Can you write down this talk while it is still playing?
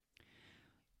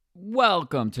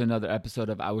Welcome to another episode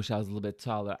of I Wish I Was a Little Bit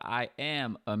Taller. I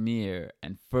am Amir,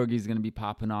 and Fergie's going to be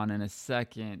popping on in a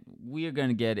second. We're going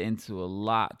to get into a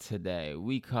lot today.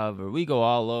 We go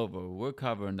all over. We're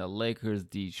covering the Lakers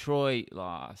Detroit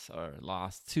loss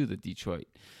to the Detroit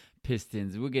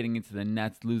Pistons. We're getting into the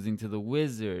Nets losing to the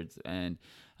Wizards, and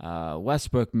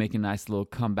Westbrook making a nice little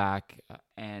comeback.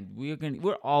 And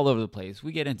we're all over the place.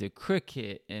 We get into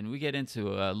cricket, and we get into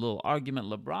a little argument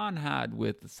LeBron had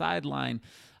with the sideline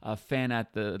fan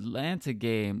at the Atlanta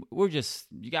game.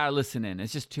 You gotta listen in.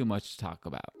 It's just too much to talk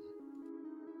about.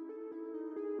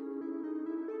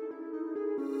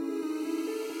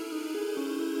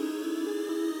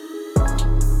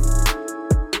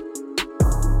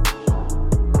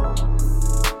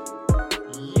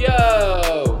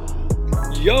 Yo,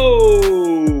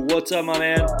 Yo, what's up, my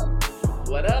man?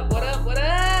 what up? What up? What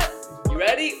up? You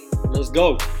ready? Let's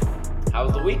go. How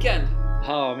was the weekend?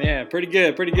 Oh, man, pretty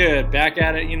good, pretty good. Back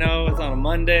at it, it's on a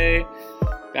Monday.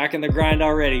 Back in the grind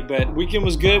already. But weekend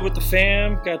was good with the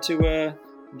fam. Got to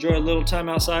enjoy a little time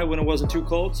outside when it wasn't too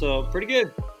cold, so pretty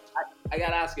good. I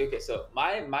gotta ask you. Okay, so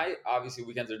my obviously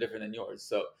weekends are different than yours.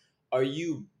 So, are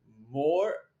you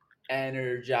more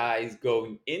energized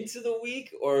going into the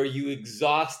week, or are you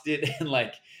exhausted and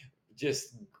like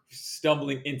just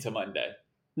stumbling into Monday?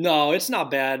 No, it's not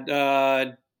bad.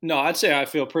 No, I'd say I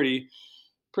feel pretty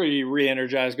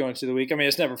re-energized going through the week. I mean,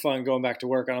 it's never fun going back to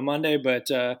work on a Monday, but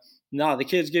no, the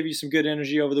kids give you some good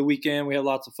energy over the weekend. We had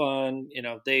lots of fun.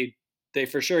 They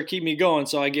for sure keep me going,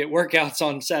 so I get workouts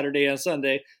on Saturday and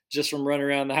Sunday just from running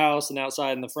around the house and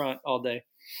outside in the front all day.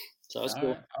 So it's All cool.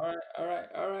 right, all right, all right,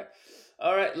 all right.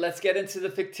 All right, let's get into the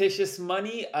fictitious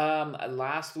money.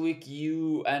 Last week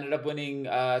you ended up winning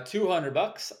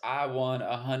 $200. I won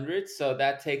 100, so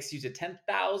that takes you to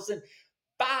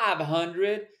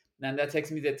 10,500, and that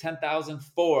takes me to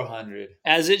 10,400.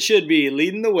 As it should be,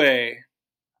 leading the way.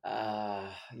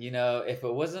 If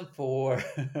it wasn't for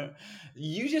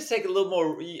you, just take a little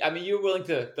more. I mean, you're willing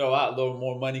to throw out a little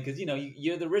more money because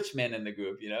you're the rich man in the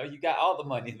group. You got all the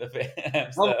money in the fam.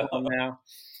 Come So on now.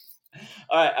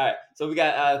 all right. So we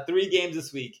got three games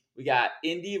this week. We got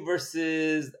Indy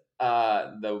versus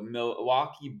the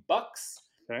Milwaukee Bucks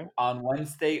Okay. on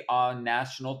Wednesday on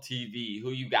national TV.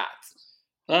 Who you got?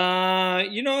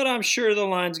 You know what? I'm sure the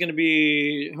line's going to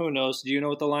be. Who knows? Do you know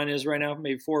what the line is right now?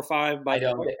 Maybe 4 or 5 by I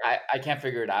don't. default? I can't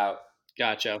figure it out.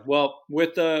 Gotcha. Well,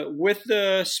 with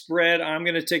the spread, I'm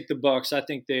going to take the Bucks. I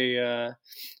think they're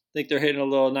hitting a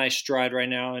little nice stride right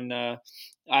now, and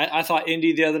I thought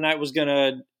Indy the other night was going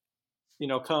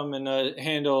to come and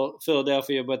handle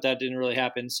Philadelphia, but that didn't really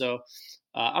happen. So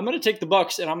I'm going to take the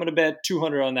Bucks, and I'm going to bet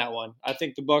 200 on that one. I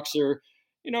think the Bucks are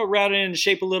routed into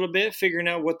shape a little bit, figuring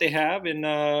out what they have, and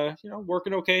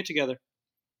working okay together.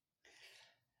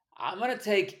 I'm gonna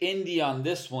take Indy on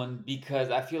this one because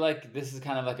I feel like this is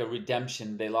kind of like a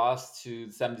redemption. They lost to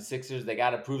the 76ers. They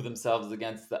got to prove themselves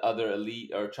against the other elite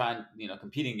or trying,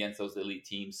 competing against those elite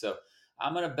teams. So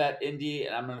I'm gonna bet Indy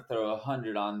and I'm gonna throw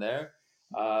 100 on there.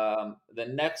 The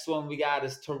next one we got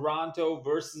is Toronto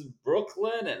versus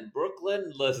Brooklyn, and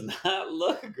Brooklyn does not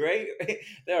look great.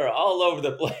 They're all over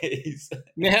the place.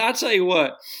 Man, I'll tell you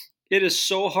what, it is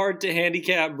so hard to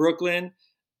handicap Brooklyn.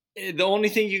 The only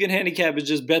thing you can handicap is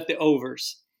just bet the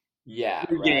overs Yeah,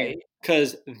 every game right.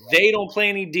 because they don't play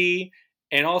any D,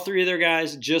 and all three of their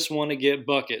guys just want to get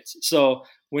buckets. So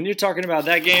when you're talking about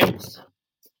that game,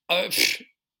 uh,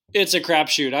 it's a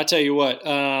crapshoot. I tell you what.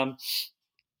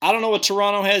 I don't know what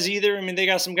Toronto has either. I mean, they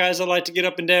got some guys that like to get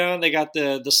up and down. They got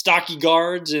the stocky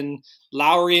guards and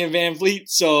Lowry and Van Vliet.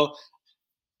 So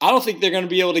I don't think they're going to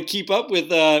be able to keep up with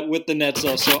the Nets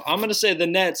though. So I'm going to say the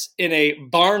Nets in a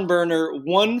barn burner,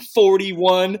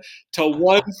 141 to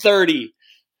 130.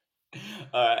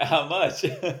 All right, how much?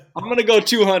 I'm going to go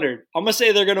 200. I'm going to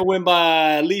say they're going to win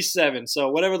by at least 7. So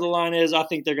whatever the line is, I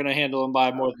think they're going to handle them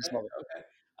by more than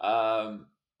 7.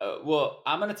 Well,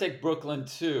 I'm gonna take Brooklyn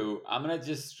too. I'm gonna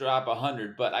just drop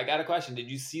 100. But I got a question. Did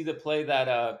you see the play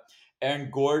that Aaron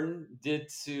Gordon did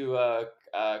to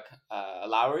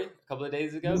Lowry a couple of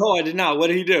days ago? No, I did not. What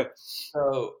did he do?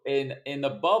 So in the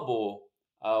bubble,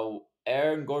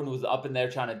 Aaron Gordon was up in there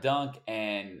trying to dunk,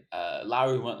 and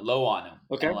Lowry went low on him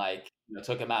Okay. and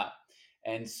took him out.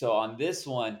 And so on this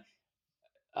one,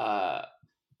 uh,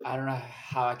 I don't know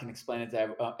how I can explain it to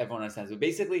everyone understands, but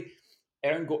basically,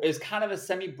 is kind of a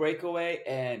semi breakaway,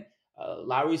 and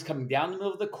Lowry's coming down the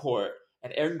middle of the court,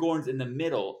 and Aaron Gordon's in the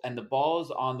middle, and the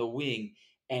ball's on the wing,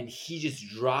 and he just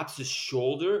drops his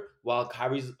shoulder while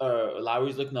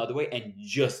Lowry's looking the other way, and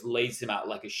just lays him out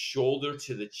like a shoulder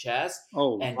to the chest,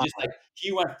 Oh, and wow. just like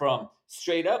he went from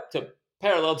straight up to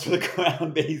parallel to the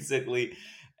ground, basically.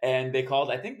 and they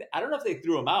called. I don't know if they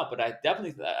threw him out, but I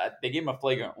definitely they gave him a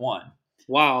flagrant one.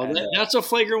 Wow, And that's a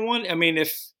flagrant one. I mean,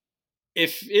 if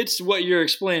it's what you're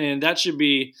explaining, that should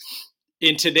be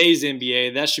in today's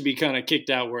NBA. That should be kind of kicked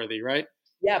out worthy, right?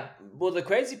 yeah, well, the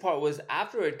crazy part was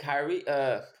after it, Kyrie.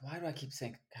 Why do I keep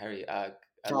saying Kyrie?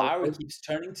 Lowry keeps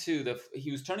turning to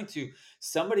he was turning to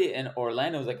somebody in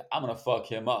Orlando. Was like, I'm gonna fuck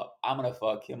him up. I'm gonna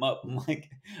fuck him up. I'm like,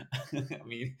 I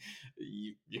mean,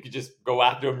 you could just go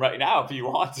after him right now if you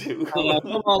want to. Come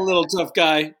on, little tough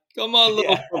guy. Come on,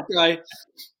 little Yeah. tough guy.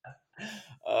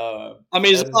 I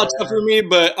mean, it's a And lot tough for me,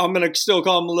 but I'm gonna still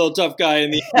call him a little tough guy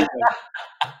in the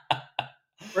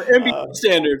for NBA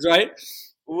standards, right?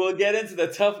 We'll get into the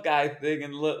tough guy thing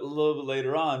in a little bit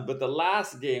later on. But the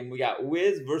last game, we got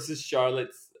Wiz versus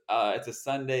Charlotte. It's a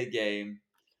Sunday game.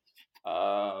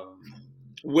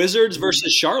 Wizards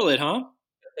versus Charlotte, huh?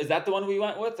 Is that the one we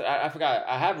went with? I forgot.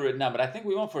 I have it written down, but I think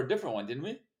we went for a different one, didn't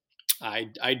we?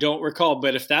 I don't recall,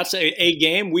 but if that's a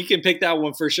game, we can pick that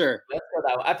one for sure. Let's go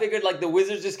that one. I figured like the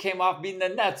Wizards just came off beating the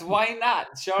Nets. Why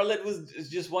not? Charlotte was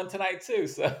just won tonight too.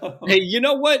 So hey, you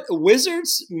know what?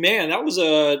 Wizards, man, that was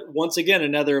once again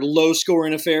another low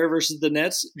scoring affair versus the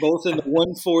Nets, both in the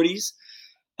 140s.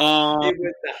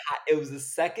 It was the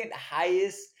second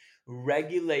highest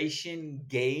regulation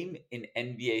game in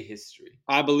NBA history.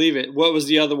 I believe it. What was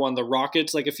the other one? The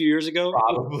Rockets, like a few years ago,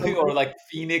 Probably, or like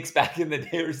Phoenix back in the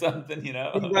day or something.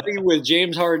 Anybody with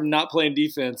James Harden not playing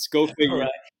defense, go figure. Right.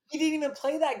 He didn't even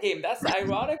play that game. That's the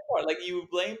ironic part. Like you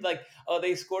blamed, like, oh,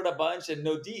 they scored a bunch and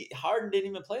Harden didn't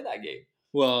even play that game.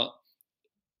 Well,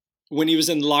 when he was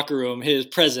in the locker room, his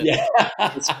presence. Yeah.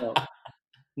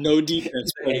 No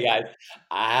defense. Hey guys,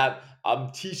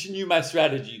 I'm teaching you my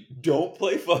strategy. Don't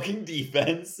play fucking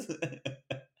defense, and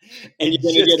you're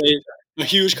gonna get a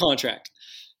huge contract.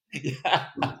 Yeah,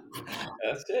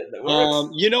 that's it. That works.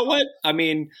 You know what? I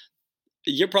mean,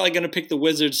 you're probably gonna pick the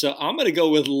Wizards, so I'm gonna go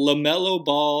with LaMelo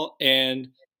Ball and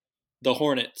the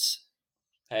Hornets.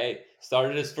 Hey,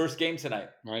 started his first game tonight.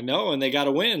 I know, and they got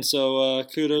to win. So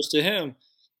kudos to him.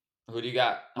 Who do you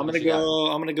got? I'm gonna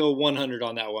go 100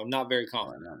 on that one. I'm not very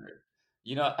confident. 100.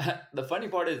 You know, the funny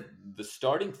part is the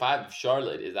starting five of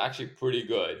Charlotte is actually pretty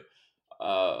good.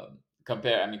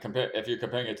 Compare if you're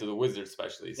comparing it to the Wizards,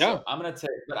 especially. So yeah. I'm gonna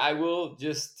take, but I will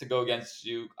just to go against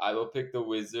you. I will pick the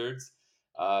Wizards,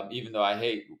 even though I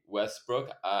hate Westbrook.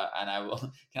 And I will.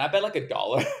 Can I bet like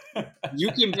 $1?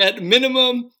 You can bet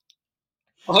minimum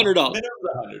 $100.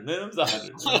 Minimum's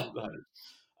 100.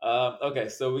 Okay,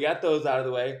 so we got those out of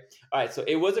the way. All right, so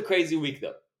it was a crazy week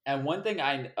though, and one thing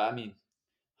okay,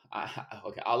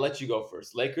 I'll let you go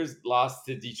first. Lakers lost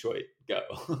to Detroit. Go.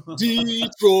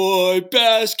 Detroit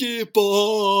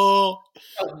basketball.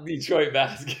 Detroit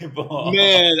basketball.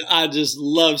 Man, I just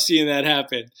love seeing that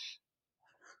happen.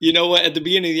 You know what? At the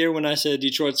beginning of the year, when I said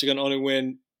Detroit's going to only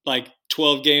win like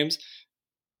 12 games,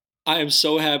 I am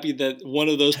so happy that one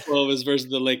of those 12 is versus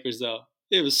the Lakers, though.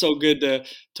 It was so good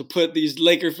to put these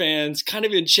Laker fans kind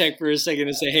of in check for a second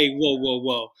and say, hey,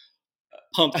 whoa.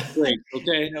 Pump the brakes,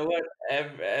 okay? You know what?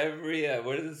 Every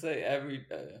what does it say? Every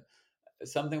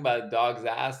something about a dog's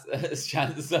ass.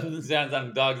 Something sounds on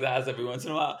a dog's ass every once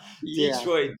in a while. Yeah.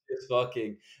 Detroit just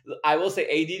fucking. I will say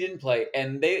AD didn't play,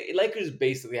 and Lakers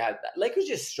basically Lakers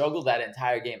just struggled that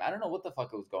entire game. I don't know what the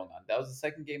fuck was going on. That was the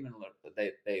second game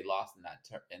they lost in that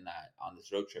on this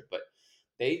road trip, but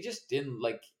they just didn't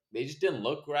look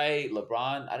right.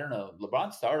 LeBron, I don't know.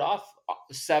 LeBron started off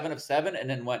 7 of 7 and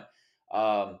then went.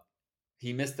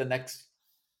 He missed the next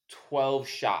 12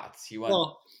 shots.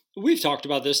 Well, we've talked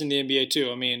about this in the NBA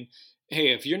too. I mean,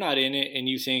 hey, if you're not in it and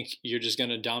you think you're just going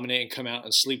to dominate and come out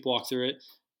and sleepwalk through it,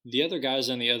 the other guys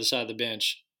on the other side of the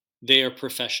bench, they are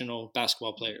professional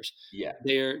basketball players. Yeah,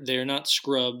 they're not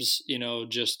scrubs,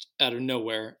 just out of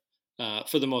nowhere.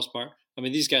 For the most part, I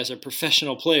mean, these guys are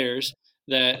professional players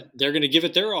that they're going to give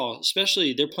it their all.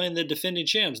 Especially they're playing the defending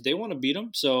champs. They want to beat them,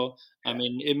 so I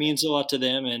mean, it means a lot to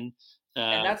them. And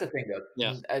that's the thing, though.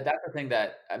 Yeah, that's the thing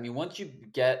that once you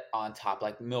get on top,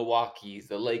 like Milwaukee's,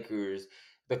 the Lakers,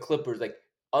 the Clippers, like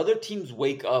other teams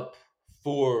wake up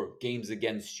for games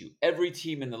against you. Every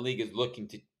team in the league is looking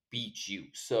to beat you.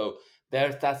 So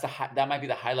that might be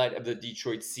the highlight of the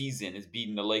Detroit season is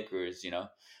beating the Lakers.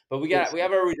 But we have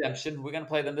our redemption. We're gonna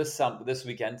play them this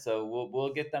weekend, so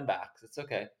we'll get them back. It's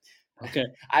okay. Okay.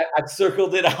 I've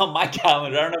circled it on my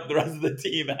calendar. I don't know if the rest of the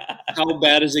team has. How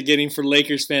bad is it getting for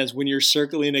Lakers fans when you're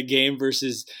circling a game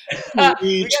versus we got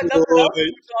nothing else.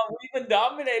 We've been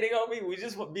dominating, homie. We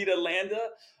just beat Atlanta.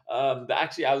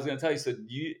 Actually, I was going to tell you. So,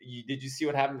 did you see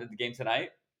what happened at the game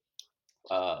tonight?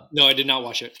 No, I did not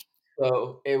watch it.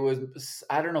 So it was,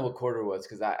 I don't know what quarter it was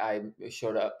because I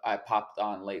showed up, I popped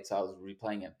on late, so I was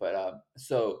replaying it. But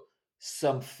so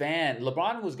some fan,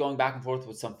 LeBron was going back and forth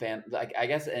with some fan. Like I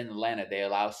guess in Atlanta, they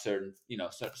allow certain,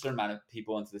 certain amount of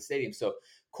people into the stadium. So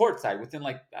courtside, within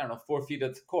like I don't know 4 feet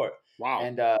of the court, Wow.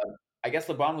 and I guess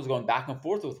LeBron was going back and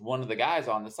forth with one of the guys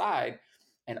on the side.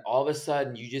 And all of a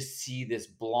sudden, you just see this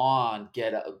blonde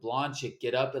chick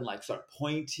get up and like start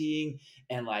pointing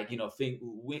and like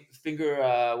finger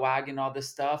wagging all this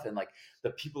stuff, and like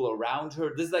the people around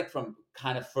her. This is like from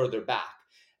kind of further back,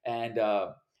 and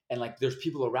like there's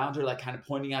people around her like kind of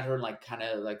pointing at her and like kind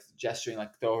of like gesturing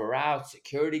like throw her out.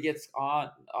 Security gets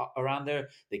on around there.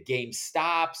 The game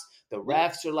stops. The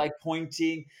refs are like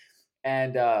pointing,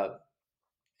 and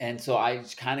so I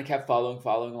just kind of kept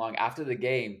following along. After the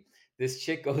game, this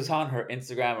chick goes on her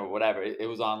Instagram or whatever. It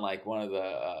was on like one of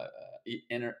the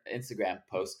Instagram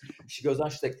posts. She goes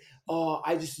on, she's like, "Oh,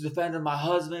 I just defended my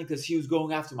husband because he was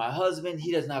going after my husband.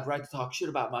 He doesn't have right to talk shit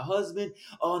about my husband.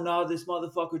 Oh no, this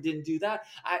motherfucker didn't do that.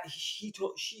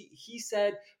 He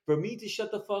said for me to shut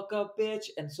the fuck up, bitch.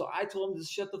 And so I told him to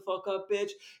shut the fuck up,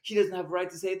 bitch. He doesn't have a right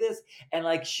to say this." And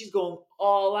like she's going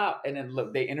all out. And then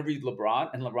look, they interviewed LeBron,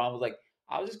 and LeBron was like,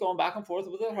 "I was just going back and forth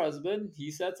with her husband.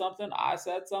 He said something, I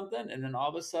said something, and then all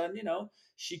of a sudden,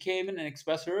 she came in and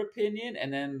expressed her opinion,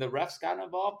 and then the refs got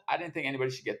involved. I didn't think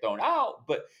anybody should get thrown out,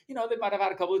 but they might have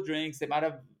had a couple of drinks. They might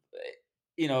have,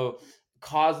 you know,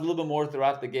 caused a little bit more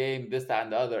throughout the game, this, that,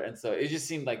 and the other. And so it just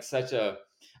seemed like such a.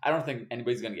 I don't think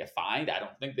anybody's going to get fined. I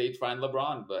don't think they'd fine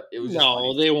LeBron, but it was just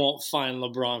funny. No, they won't fine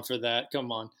LeBron for that.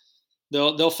 Come on,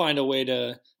 they'll find a way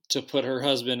to put her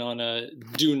husband on a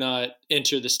do not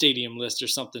enter the stadium list or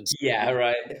something. Yeah,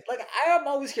 right. Like I'm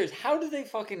always curious, how do they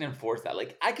fucking enforce that?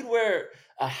 Like I could wear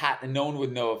a hat and no one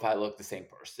would know if I look the same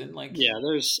person. Like Yeah,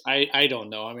 I don't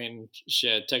know. I mean,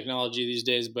 shit, technology these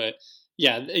days, but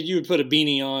yeah, you would put a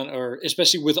beanie on, or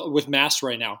especially with masks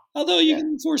right now. Although you yeah, can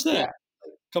enforce that. yeah,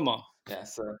 Come on. yeah.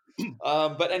 So,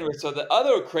 but anyway, so the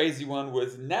other crazy one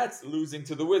was Nets losing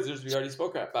to the Wizards. We already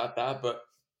spoke about that, but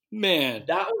Man,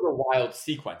 that was a wild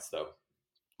sequence, though.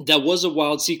 that was a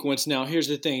wild sequence. Now, here's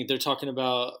the thing. They're talking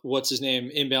about, what's his name,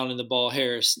 inbounding the ball,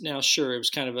 Harris. Now, sure, it was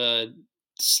kind of a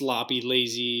sloppy,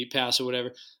 lazy pass or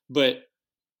whatever, but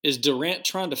is Durant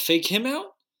trying to fake him out?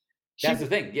 He, That's the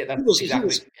thing. Yeah, he that's was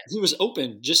exactly. he was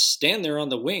open. Just stand there on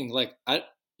the wing. Like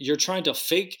you're trying to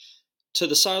fake to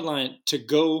the sideline to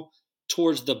go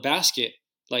towards the basket.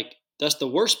 Like that's the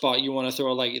worst spot you want to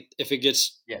throw. Like if it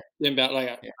gets Yeah, inbound.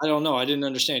 Like yeah. I don't know. I didn't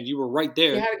understand. You were right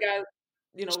You there. had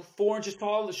a guy, 4 inches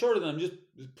tall, shorter than him. Just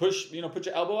push, put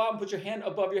your elbow out and put your hand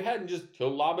above your head, and just he'll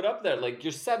lob it up there. Like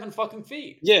you're 7 fucking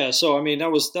feet. Yeah. So I mean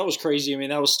that was crazy. I mean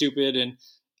that was stupid. And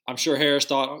I'm sure Harris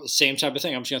thought the same type of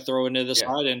thing. I'm just gonna throw it into the Yeah.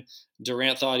 side. And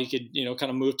Durant thought he could kind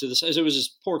of move to the side. It was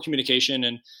just poor communication.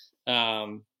 And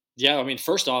yeah, I mean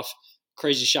first off,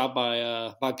 crazy shot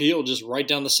by Beal, just right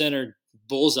down the center,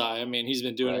 bullseye. I mean he's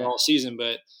been doing it Right. all season,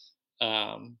 but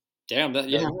damn that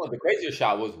yeah The crazier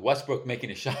shot was Westbrook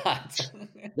making a shot.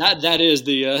 that is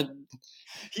the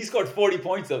He scored 40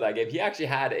 points of that game. He actually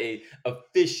had a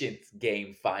efficient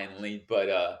game finally,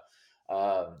 but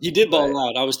he did but ball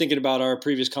out. I was thinking about our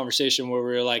previous conversation where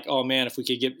we were like, oh man, if he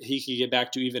could get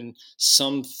back to even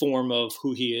some form of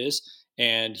who he is.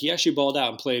 And he actually balled out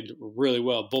and played really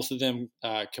well. Both of them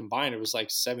combined, it was like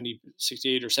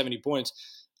 68 or 70 points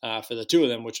for the two of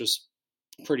them, which was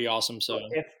pretty awesome. So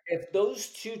if those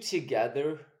two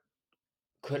together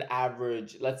could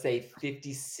average, let's say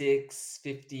 56,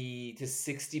 50 to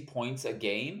 60 points a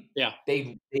game, yeah,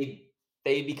 they'd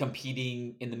be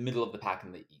competing in the middle of the pack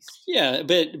in the East. yeah,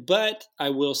 but I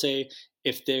will say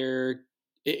if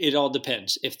it all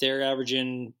depends. If they're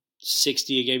averaging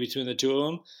 60 a game between the two of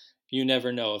them, you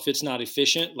never know. If it's not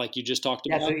efficient, like you just talked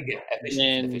Yeah, so about, you get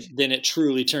efficient. then it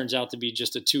truly turns out to be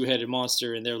just a two-headed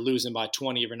monster, and they're losing by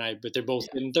 20 every night, but they're both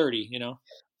Yeah. getting 30. Yeah.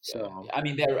 So I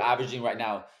mean, they're averaging right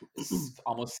now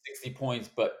almost 60 points,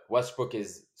 but Westbrook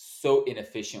is so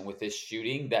inefficient with his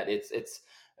shooting that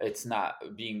it's not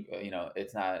being,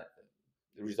 it's not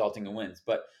resulting in wins.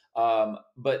 But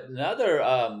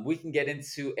another we can get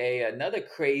into another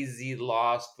crazy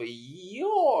loss for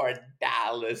your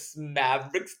Dallas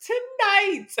Mavericks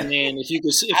tonight. man, if you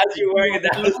could see, As you're wearing a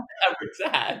Dallas Mavericks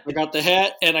hat. I got the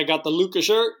hat and I got the Luka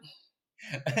shirt.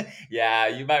 Yeah,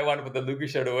 you might want to put the Luka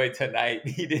shirt away tonight.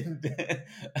 He didn't.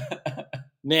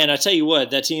 Man, I tell you what,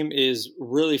 that team is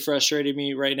really frustrating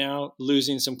me right now,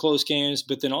 losing some close games,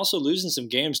 but then also losing some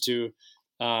games to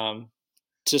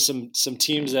some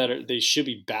teams that they should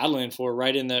be battling for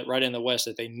right in the West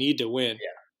that they need to win.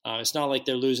 Yeah. It's not like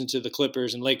they're losing to the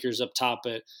Clippers and Lakers up top,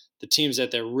 but the teams that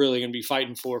they're really going to be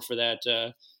fighting for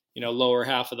that lower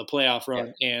half of the playoff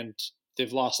run, and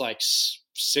they've lost like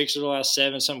 6 of the last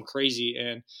 7, something crazy,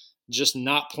 and just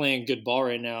not playing good ball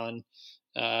right now. And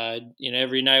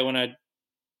every night when I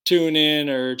tune in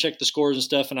or check the scores and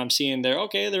stuff, and I'm seeing they're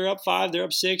up 5, they're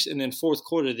up 6, and then fourth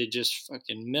quarter they just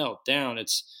fucking melt down.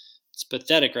 It's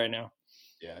pathetic right now.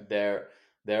 Yeah,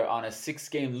 they're on a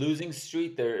 6-game losing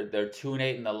streak. They're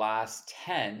 2-8 in the last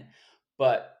 10.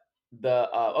 But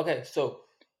so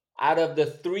out of the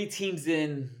 3 teams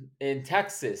in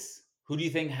Texas, who do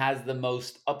you think has the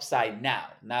most upside now?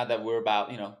 Now that we're about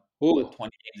 20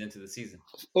 games into the season.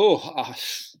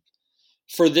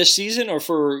 For this season, or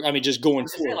just going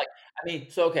forward?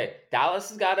 Dallas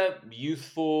has got a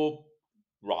youthful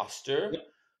roster.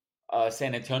 Yep.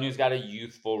 San Antonio's got a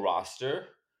youthful roster.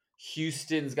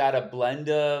 Houston's got a blend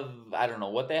of, I don't know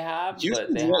what they have.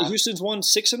 Houston's won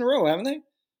 6 in a row, haven't they?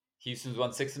 Houston's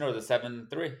won 6 in a row, the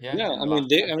 7-3. Yeah,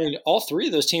 all 3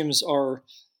 of those teams are,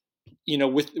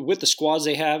 with the squads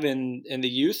they have in the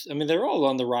youth. I mean, they're all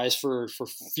on the rise for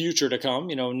future to come.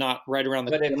 Not right around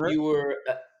the corner. But if you were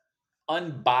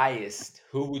unbiased,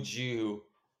 who would you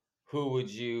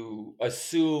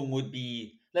assume would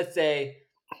be, let's say,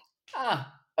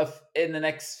 in the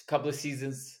next couple of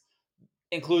seasons,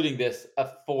 including this, a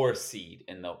 4 seed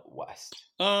in the West?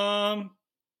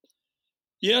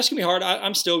 It's gonna be hard.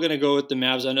 I'm still gonna go with the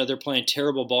Mavs. I know they're playing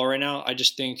terrible ball right now. I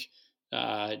just think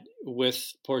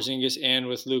with Porzingis and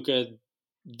with Luka,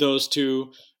 those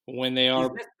two, when they are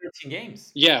 13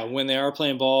 games, when they are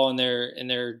playing ball and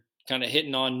they're kind of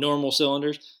hitting on normal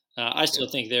cylinders, I still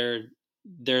think they're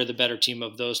the better team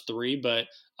of those 3. But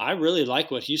I really like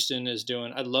what Houston is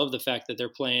doing. I love the fact that they're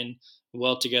playing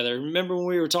well together. Remember when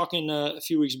we were talking a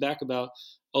few weeks back about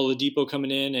Oladipo coming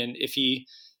in, and if he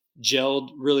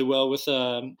gelled really well with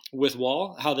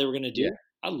Wall, how they were going to do? Yeah.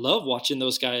 I love watching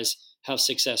those guys have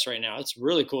success right now. It's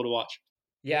really cool to watch.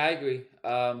 Yeah, I agree.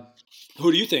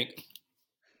 Who do you think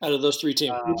out of those 3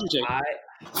 teams? Who do you take?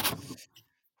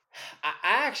 I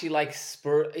actually like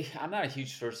Spurs. I'm not a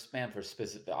huge Spurs fan for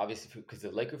specific, obviously, because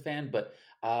I'm a Laker fan, but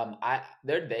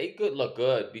they look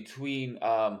good between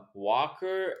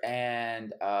Walker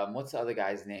and what's the other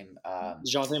guy's name?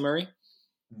 Jonathan Murray.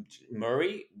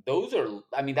 Those are,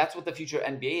 that's what the future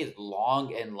NBA is,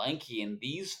 long and lanky, and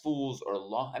these fools are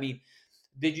long.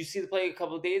 Did you see the play a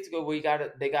couple of days ago where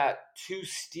they got 2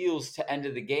 steals to end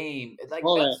of the game?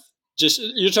 Just,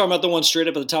 you're talking about the one straight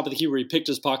up at the top of the key where he picked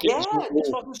his pocket? Yeah, just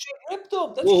fucking straight ripped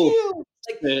him. That's huge.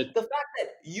 The fact that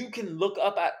you can look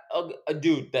up at a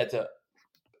dude that's a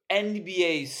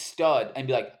NBA stud and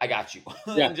be like, I got you.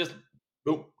 And just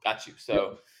boom, got you.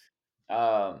 So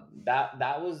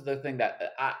that was the thing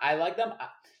that I like them.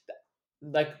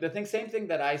 Same thing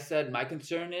that I said. My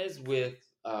concern is with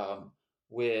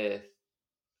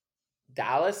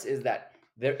Dallas is that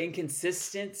their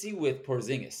inconsistency with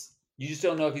Porzingis. You just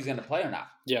don't know if he's going to play or not.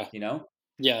 Yeah,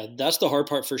 Yeah, that's the hard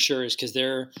part for sure. Is because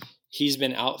he's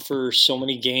been out for so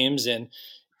many games, and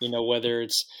whether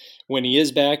it's when he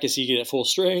is back, is he at full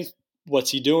strength? What's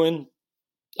he doing?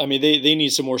 They need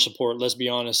some more support. Let's be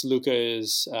honest. Luka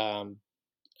is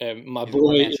my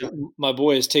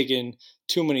boy is taking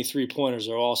too many 3-pointers.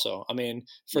 Also,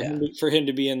 for him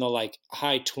to be in the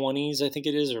high 20s, I think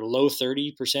it is, or low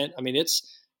 30%.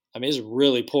 It's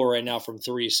really poor right now from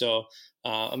 3. So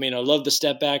I love the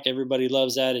step back. Everybody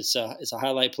loves that. It's a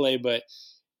highlight play, but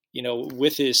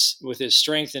with his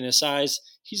strength and his size,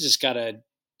 he's just got to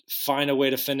find a way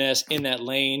to finesse in that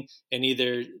lane and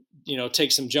either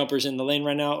take some jumpers in the lane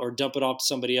right now or dump it off to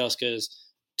somebody else, because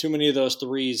too many of those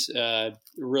threes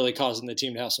really causing the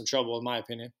team to have some trouble, in my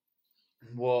opinion.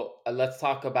 Well, let's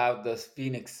talk about the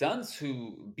Phoenix Suns,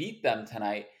 who beat them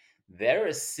tonight. They're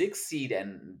a 6 seed,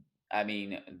 and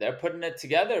they're putting it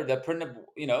together. They're putting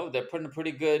a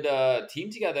pretty good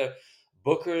team together.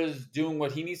 Booker's doing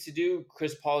what he needs to do.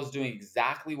 Chris Paul is doing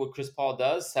exactly what Chris Paul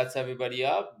does, sets everybody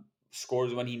up,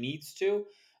 scores when he needs to.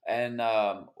 And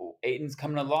Ayton's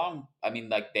coming along.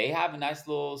 They have a nice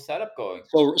little setup going.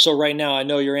 So right now, I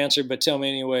know your answer, but tell me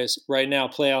anyways. Right now,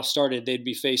 playoffs started. They'd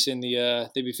be facing the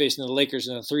Lakers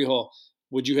in a 3-hole.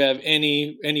 Would you have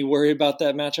any worry about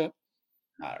that matchup?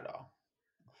 Not at all,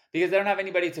 because they don't have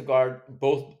anybody to guard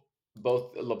both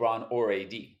LeBron or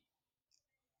AD.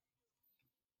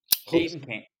 Ayton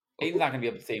can't. Ayton's not going to be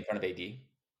able to stay in front of AD.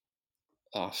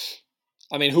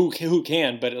 Who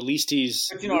can? But at least he's.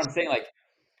 But you know what I'm saying?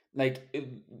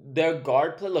 Their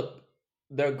guard play. Look,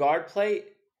 their guard play.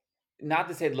 Not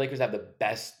to say the Lakers have the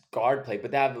best guard play,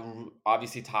 but they have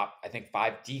obviously top, I think,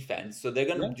 5 defense, so they're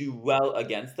going to do well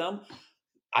against them.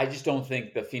 I just don't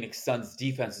think the Phoenix Suns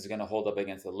defense is going to hold up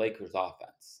against the Lakers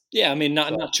offense. Yeah,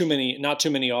 not too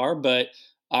many are, but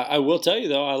I will tell you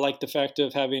though, I like the fact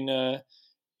of having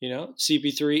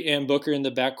CP3 and Booker in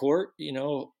the backcourt.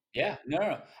 Yeah,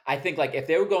 no. I think like if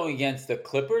they were going against the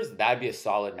Clippers, that'd be a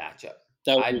solid matchup.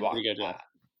 That would be I'd a watch pretty good job. that.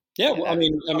 Yeah, Yeah, well, that'd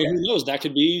be okay. who knows? That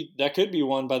could be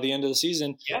one by the end of the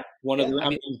season. Yeah, One of yeah. the, I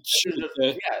mean, shoot, Lakers are,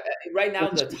 yeah. Right now,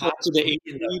 the top to the 3 eight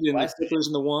in the seed and the West. Clippers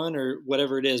in the 1 or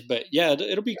whatever it is. But yeah,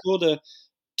 it'll be cool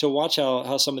to watch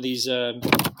how some of these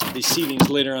seedings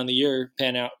later on the year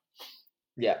pan out.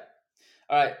 Yeah.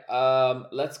 All right.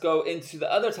 Let's go into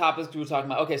the other topics we were talking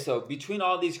about. Okay, so between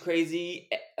all these crazy,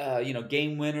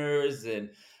 game winners and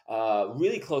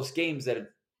really close games that have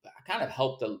kind of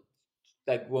helped the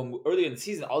like when earlier in the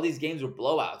season, all these games were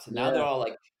blowouts, and now they're Yeah. all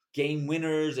like game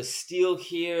winners, a steal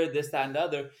here, this, that, and the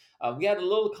other. We had a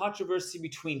little controversy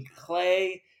between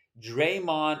Clay,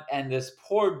 Draymond, and this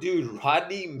poor dude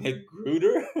Rodney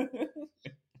McGruder.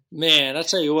 Man, I'll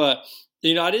tell you what.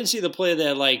 I didn't see the play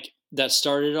that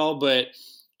started it all, but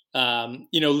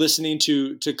listening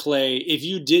to Clay, if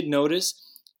you did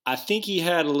notice, I think he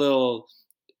had a little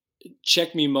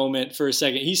check me moment for a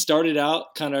second. He started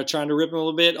out kind of trying to rip him a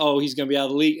little bit. Oh, he's going to be out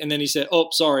of the league, and then he said, "Oh,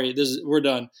 sorry, we're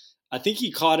done." I think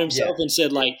he caught himself and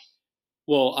said, like,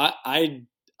 "Well,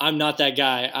 I'm not that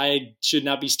guy. I should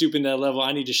not be stooping to that level.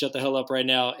 I need to shut the hell up right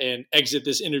now and exit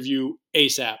this interview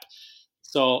ASAP."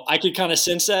 So I could kind of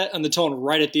sense that on the tone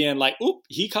right at the end, like, "Oop,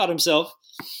 he caught himself."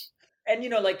 And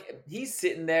like he's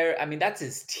sitting there. I mean, that's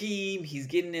his team. He's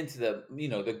getting into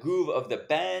the groove of the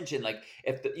bench, and like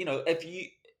if you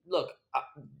look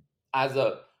as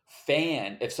a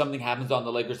fan, if something happens on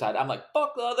the Lakers side, I'm like,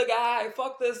 fuck the other guy,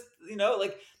 fuck this.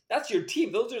 Like that's your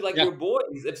team. Those are like Yeah. your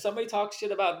boys. If somebody talks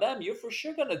shit about them, you're for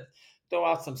sure gonna throw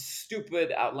out some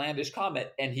stupid, outlandish comment.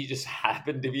 And he just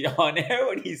happened to be on air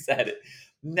when he said it.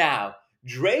 Now,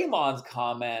 Draymond's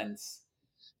comments,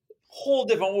 whole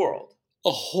different world. A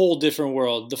whole different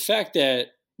world. The fact that,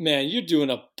 man, you're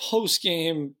doing a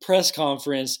post-game press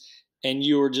conference and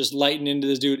you were just lighting into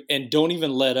this dude and don't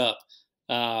even let up.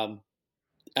 I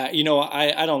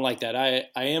don't like that. I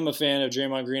am a fan of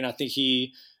Draymond Green. I think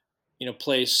he,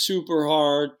 plays super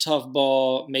hard, tough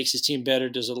ball, makes his team better,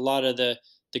 does a lot of the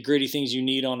gritty things you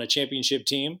need on a championship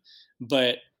team.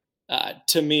 But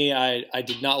to me, I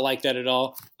did not like that at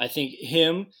all. I think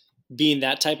him being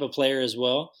that type of player as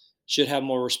well should have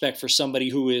more respect for somebody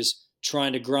who is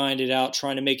trying to grind it out,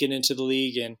 trying to make it into the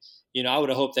league. And, I would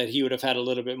have hoped that he would have had a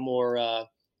little bit more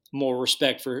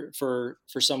respect for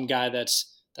some guy that's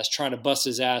trying to bust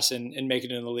his ass and make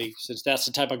it in the league, since that's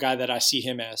the type of guy that I see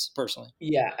him as personally.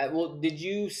 Yeah. Well, did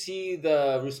you see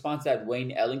the response that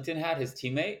Wayne Ellington had, his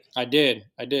teammate? I did.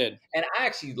 And I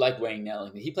actually like Wayne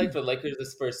Ellington. He played for the Lakers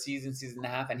this first season and a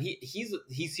half, and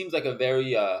he seems like a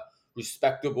very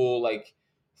respectable, like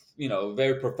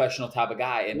very professional type of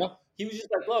guy. And Yeah. he was just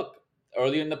like, look,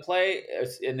 earlier in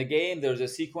the game, there was a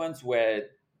sequence where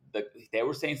they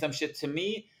were saying some shit to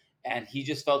me, and he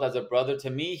just felt as a brother to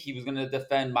me, he was going to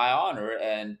defend my honor,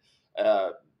 and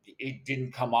it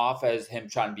didn't come off as him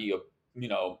trying to be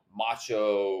a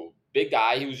macho big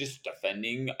guy. He was just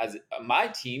defending as my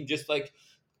team, just like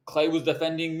Clay was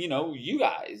defending you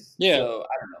guys. Yeah. So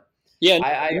I don't know. Yeah,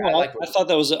 I thought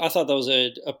that was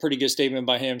a pretty good statement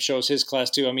by him. Shows his class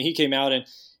too. I mean, he came out and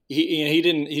he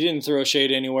didn't throw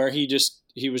shade anywhere. He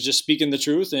was just speaking the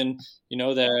truth, and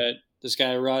that this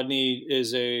guy Rodney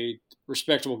is a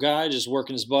respectable guy, just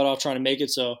working his butt off trying to make it.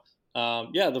 So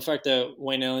the fact that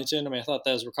Wayne Ellington, I mean, I thought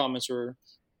those comments were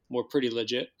pretty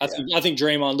legit. I think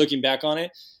Draymond, looking back on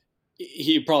it,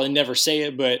 he probably never say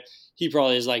it, but he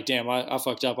probably is like, damn, I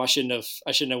fucked up. I shouldn't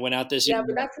have went out this. Yeah,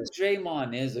 but that's what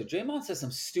Draymond is. Though. Draymond says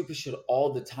some stupid shit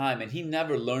all the time, and he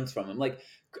never learns from him. Like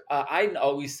I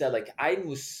always said, like Aiden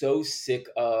was so sick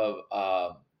of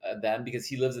them because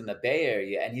he lives in the Bay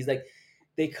Area, and he's like,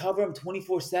 they cover him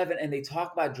 24/7, and they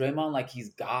talk about Draymond like he's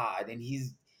God, and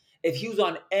if he was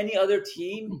on any other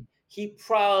team, he'd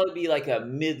probably be like a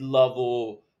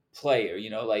mid-level player,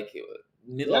 like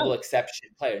mid-level exception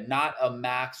player, not a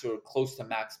max or close to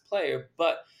max player,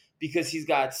 but because he's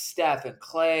got Steph and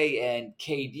Clay and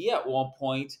KD at one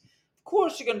point, of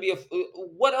course you're going to be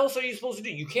what else are you supposed to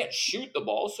do? You can't shoot the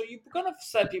ball, so you're going to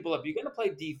set people up. You're going to play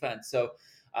defense. So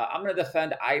I'm going to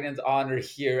defend Aiden's honor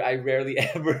here. I rarely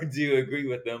ever do agree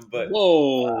with him, but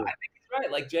I think he's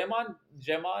right. Like Draymond,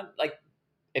 like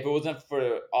if it wasn't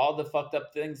for all the fucked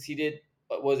up things he did,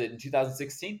 what was it in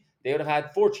 2016? They would have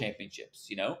had 4 championships.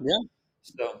 Yeah.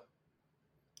 So.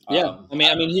 Yeah,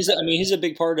 he's a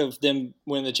big part of them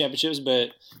winning the championships.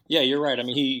 But yeah, you're right. I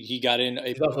mean, he got in.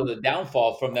 It's also the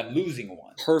downfall from them losing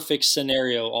one. Perfect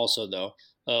scenario, also though,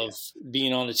 of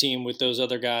being on a team with those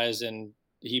other guys, and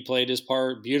he played his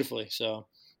part beautifully. So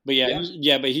But yeah,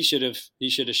 Yeah. but he should have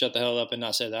shut the hell up and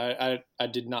not said that. I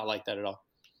did not like that at all.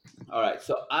 All right,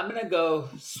 so I'm gonna go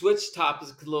switch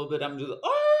topics a little bit. I'm gonna do the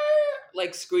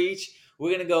like Screech.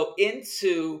 We're gonna go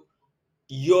into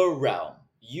your realm.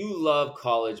 You love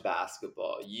college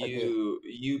basketball. I do.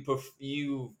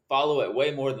 You follow it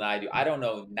way more than I do. I don't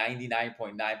know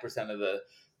 99.9% of the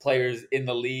players in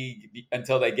the league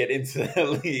until they get into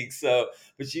the league. So,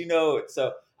 but you know it.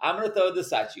 So I'm gonna throw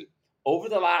this at you. Over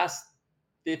the last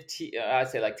 15, I'd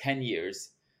say like 10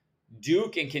 years,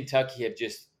 Duke and Kentucky have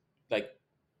just like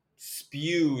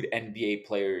spewed NBA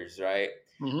players, right?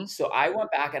 Mm-hmm. So I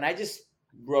went back and I just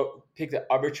picked an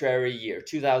arbitrary year,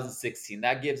 2016.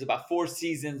 That gives about 4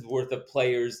 seasons worth of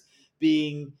players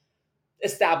being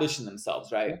establishing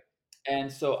themselves, right?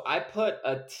 And so I put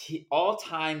a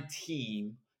all-time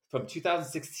team from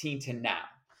 2016 to now.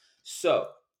 So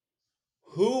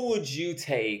who would you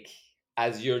take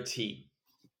as your team?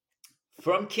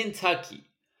 From Kentucky,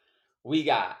 we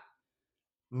got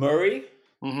Murray,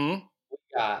 Mm-hmm. we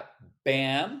got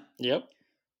Bam, Yep.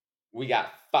 we got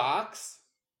Fox,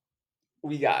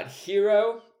 we got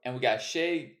Hero, and we got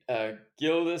Shea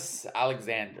Gildas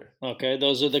Alexander. Okay,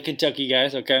 those are the Kentucky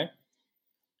guys. Okay.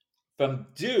 From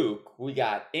Duke, we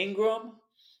got Ingram,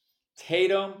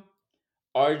 Tatum,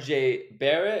 RJ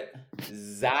Barrett,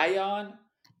 Zion,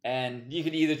 and you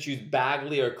could either choose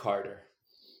Bagley or Carter.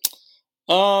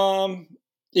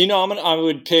 I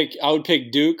would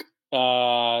pick Duke,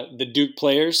 the Duke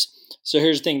players. So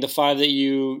here's the thing: the five that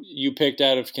you picked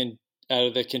out of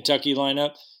the Kentucky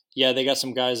lineup, yeah, they got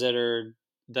some guys that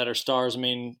are stars. I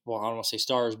mean, well, I don't want to say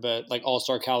stars, but like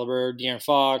all-star caliber. De'Aaron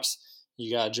Fox,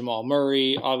 you got Jamal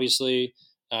Murray, obviously.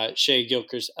 Shea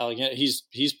Gilgeous-Alexander,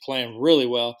 he's playing really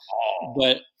well.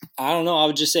 But I don't know. I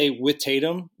would just say with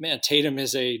Tatum, man, Tatum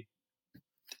is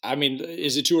I mean,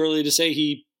 is it too early to say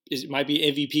he might be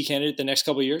MVP candidate the next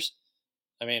couple of years?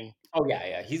 I mean, oh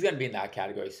yeah, he's gonna be in that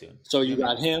category soon. so you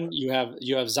got him. You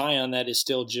have Zion that is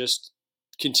still just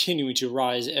continuing to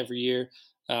rise every year.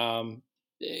 I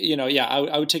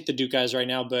would take the Duke guys right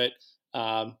now, but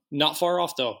not far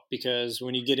off though, because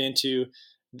when you get into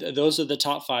those are the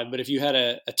top five. But if you had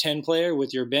a 10 player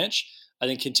with your bench, I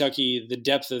think Kentucky, the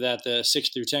depth of that, the 6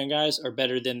 through 10 guys are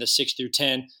better than the 6 through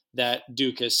 10 that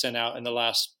Duke has sent out in the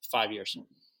last 5 years.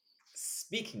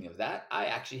 Speaking of that, I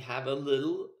actually have a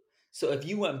little. So if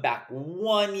you went back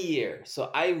 1 year,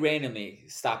 so I randomly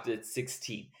stopped at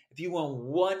 16. If you went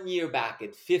 1 year back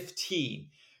at 15,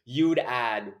 you would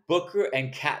add Booker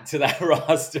and Cat to that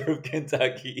roster of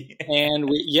Kentucky. And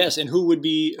and who would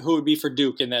be for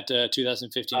Duke in that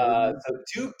 2015? So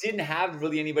Duke didn't have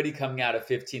really anybody coming out of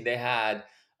 15. They had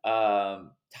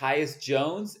Tyus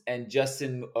Jones and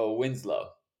Justin Winslow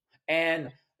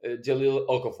and Jaleel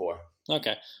Okafor.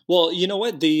 Okay. Well, you know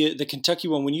what, the Kentucky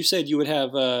one, when you said you would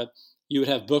have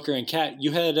Booker and Cat,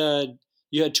 you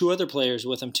had two other players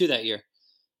with them too that year.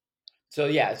 So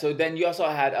yeah, so then you also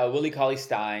had Willie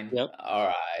Cauley-Stein. Yep. All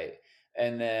right,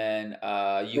 and then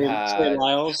you Trey had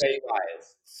Lyles.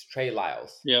 Trey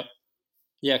Lyles. Yep.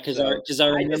 Yeah, because So I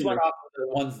remember. I just went off of the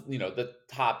ones, the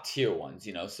top tier ones.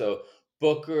 So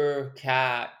Booker,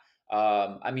 Cat.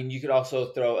 I mean, you could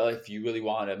also throw, if you really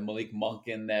wanted, Malik Monk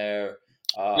in there.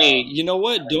 Hey, you know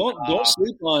what? Don't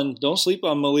sleep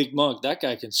on Malik Monk. That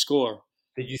guy can score.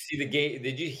 Did you see the game?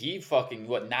 He fucking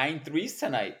 9 threes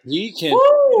tonight? He can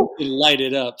light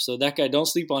it up. So that guy, don't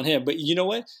sleep on him. But you know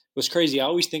what? What's crazy? I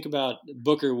always think about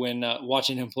Booker when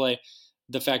watching him play.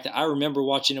 The fact that I remember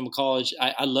watching him in college,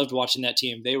 I loved watching that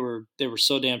team. They were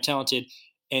so damn talented,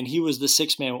 and he was the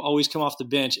sixth man, always come off the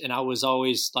bench, and I was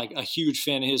always like a huge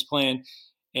fan of his playing.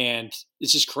 And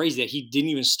it's just crazy that he didn't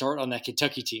even start on that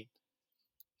Kentucky team.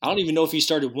 I don't even know if he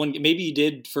started one. Maybe he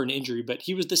did for an injury, but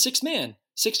he was the sixth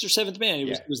or seventh man.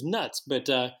 It was nuts. But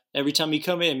every time he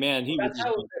come in, man, he was. That's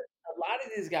how a lot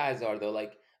of these guys are, though.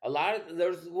 Like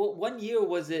there's 1 year,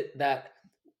 was it that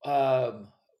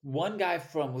one guy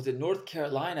from, was it North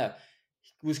Carolina,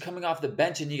 was coming off the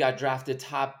bench and he got drafted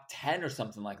top 10 or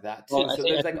something like that too. Well, so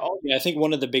there's like all. Yeah, I think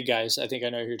one of the big guys. I think I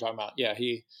know who you're talking about. Yeah,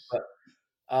 he. But,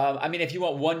 I mean, if you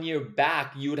went 1 year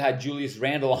back, you would have Julius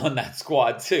Randle on that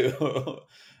squad too.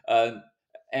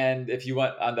 And if you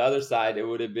went on the other side, it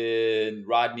would have been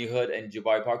Rodney Hood and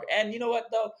Jabari Parker. And you know what,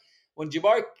 though? When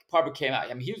Jabari Parker came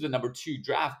out, I mean, he was the number 2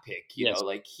 draft pick. You know,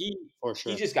 like he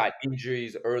just got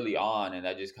injuries early on, and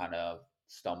that just kind of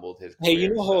stumbled his career. Hey,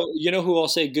 you know who I'll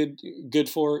say good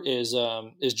for is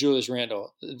Julius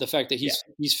Randle. The fact that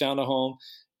he's found a home,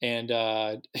 and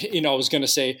I was going to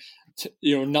say,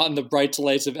 not in the bright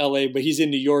lights of LA, but he's in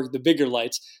New York, the bigger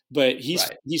lights. But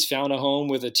he's found a home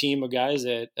with a team of guys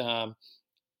that,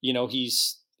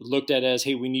 he's looked at as,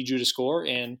 hey, we need you to score,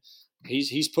 and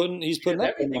he's putting He does up.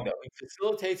 everything though. He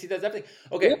facilitates. He does everything.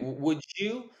 Yeah. Okay,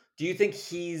 do you think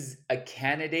he's a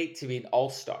candidate to be an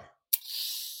all-star?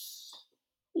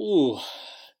 Ooh,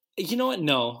 you know what?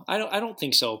 No, I don't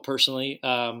think so personally.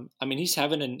 I mean, he's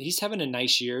having a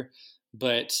nice year,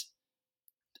 but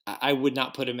I would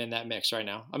not put him in that mix right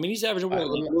now. I mean, he's averaging All right,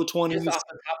 low just 20s.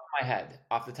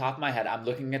 off the top of my head, I'm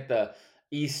looking at the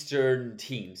Eastern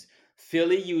teams.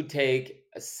 Philly, you take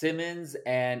Simmons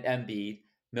and Embiid.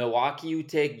 Milwaukee, you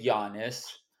take Giannis.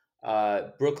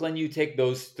 Brooklyn, you take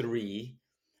those three.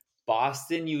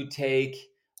 Boston, you take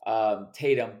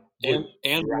Tatum. Would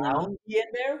And Brown be in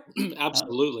there? Huh?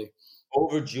 absolutely,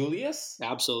 Over Julius?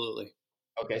 absolutely.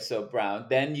 Okay, so Brown.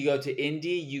 Then you go to Indy.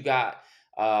 You got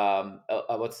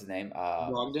what's his name?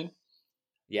 Brogdon,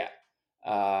 Yeah.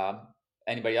 Um,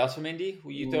 Anybody else from Indy?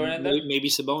 Who you throwing in there? maybe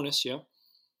Sabonis, yeah.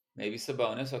 Maybe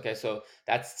Sabonis. Okay, so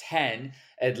that's 10.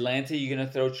 Atlanta, you're gonna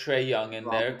throw Trey Young in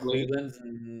there. Probably. Cleveland's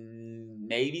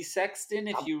maybe Sexton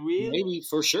if you really. Maybe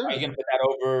for sure. Are you gonna put that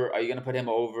over? Are you gonna put him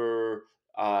over?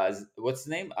 What's his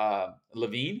name?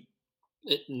 Levine.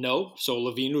 No, so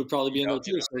Levine would probably be in there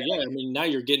too. So yeah, I mean, now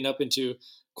you're getting up into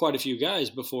quite a few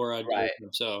guys before I Right.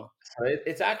 him. So So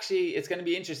it's going to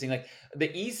be interesting. Like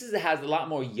the East has a lot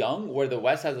more young, where the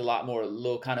West has a lot more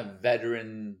little kind of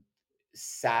veteran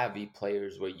savvy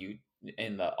players. Where you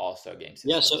in the All Star game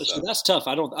system. yeah, so that's tough.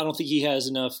 I don't think he has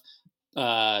enough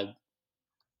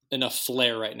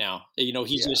flair right now. You know,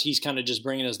 he's kind of just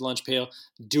bringing his lunch pail,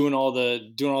 doing all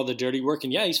the dirty work,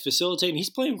 and yeah, he's facilitating. He's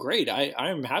playing great.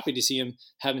 I'm happy to see him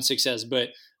having success, but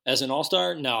as an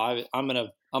all-star, no, I'm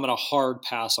gonna hard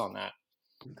pass on that.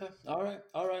 Okay. All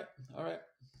right.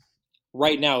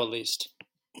 Right now, at least.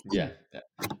 Yeah.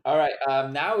 All right.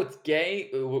 Now it's game.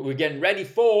 We're getting ready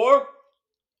for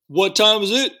What time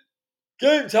is it?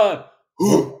 game time.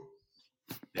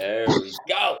 There we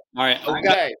go. All right.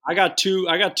 Okay. I got two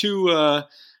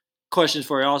questions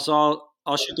for you. Also,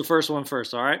 I'll shoot the first one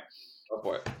first. All right. Go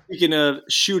for it. Speaking of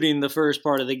shooting the first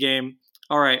part of the game.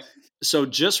 All right. So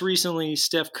just recently,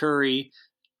 Steph Curry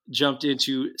jumped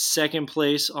into second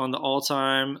place on the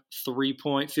all-time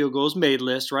 3-point field goals made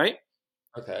list, right?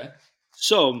 Okay.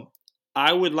 So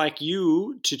I would like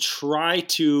you to try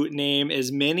to name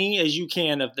as many as you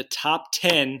can of the top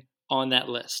 10 on that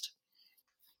list.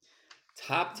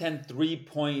 Top 10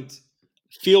 3-point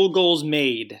field goals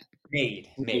made. Made.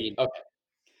 Okay.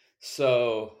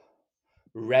 So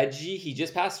Reggie, he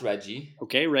just passed Reggie.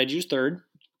 Okay, Reggie's third.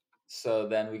 So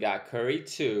then we got Curry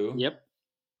 2. Yep.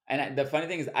 And the funny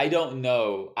thing is, I don't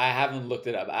know. I haven't looked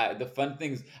it up. The fun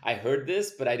thing is, I heard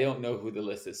this, but I don't know who the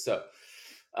list is. So,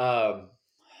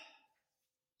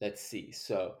 let's see.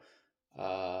 So,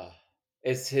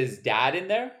 is his dad in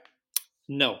there?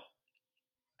 No.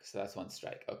 So that's one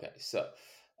strike. Okay. So,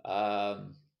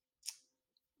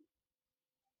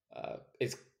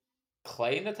 is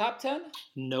Clay in the top 10?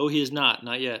 No, he is not.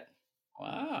 Not yet.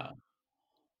 Wow.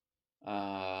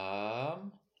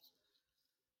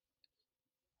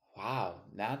 Wow.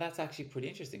 Now that's actually pretty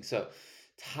interesting. So,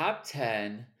 top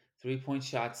 10 3-point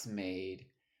shots made.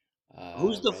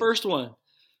 Who's the first one?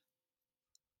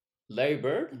 Larry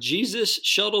Bird? Jesus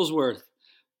Shuttlesworth.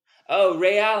 Oh,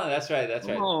 Ray Allen. That's right.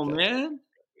 Oh, man.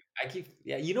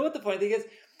 You know what the funny thing is?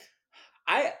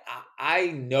 I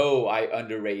know I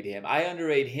underrate him. I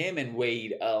underrate him and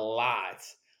Wade a lot.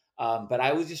 But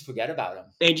I would just forget about him.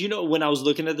 And you know, when I was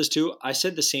looking at this too, I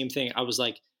said the same thing. I was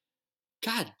like,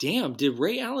 God damn, did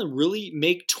Ray Allen really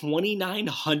make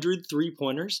 2,900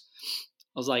 3-pointers?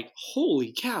 I was like,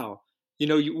 holy cow. You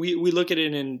know, we look at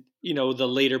it in, you know, the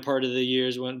later part of the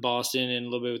years when Boston and a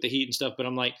little bit with the Heat and stuff. But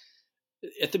I'm like,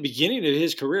 at the beginning of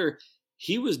his career,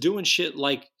 he was doing shit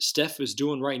like Steph is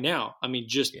doing right now. I mean,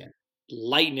 just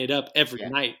lighting it up every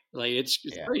night. Like, it's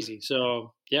crazy.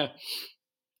 So, yeah.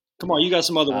 Come on, you got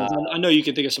some other ones. I know you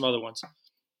can think of some other ones.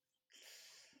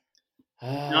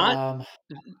 Not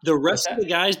the rest of the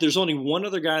guys. There's only one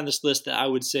other guy on this list that I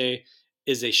would say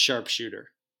is a sharpshooter.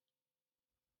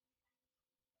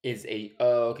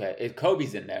 Okay.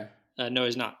 Kobe's in there. No,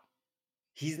 he's not.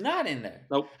 He's not in there.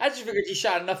 Nope. I just figured he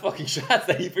shot enough fucking shots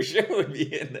that he for sure would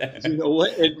be in there. You know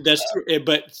what? That's true.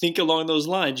 But think along those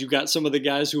lines. You got some of the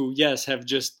guys who, yes, have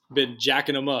just been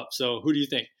jacking them up. So who do you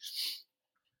think?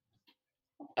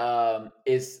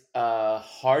 Is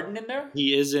Harden in there?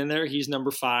 He is in there. He's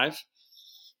number 5.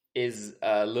 Is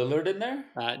Lillard in there?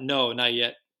 No, not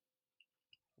yet.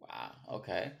 Wow.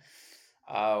 Okay.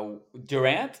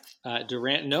 Durant?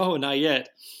 Durant? No, not yet.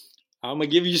 I'm gonna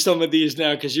give you some of these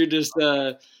now because you're just.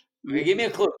 Give me a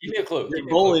clue. You're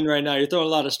bowling right now. You're throwing a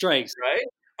lot of strikes, right?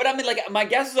 But I mean, like, my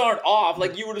guesses aren't off.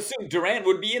 Like, you would assume Durant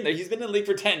would be in there. He's been in the league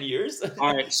for 10 years.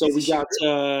 All right, so He's a we got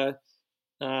shooter.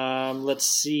 let's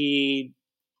see,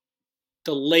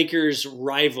 the Lakers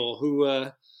rival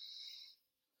who's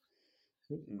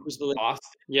the Lakers?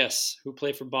 Boston. Yes, who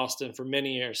played for Boston for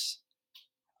many years.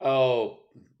 Oh,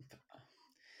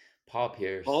 Paul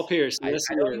Pierce. Paul Pierce. Yes,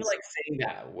 I he don't even is. like saying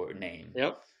that word name.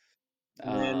 Yep.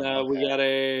 And then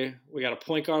Okay. we got a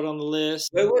point guard on the list.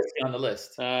 Where was he on the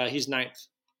list? He's ninth.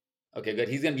 Okay, good.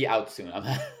 He's gonna be out soon.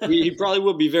 He probably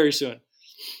will be very soon.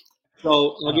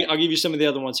 So Uh, I'll give you some of the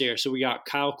other ones here. So we got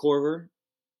Kyle Korver.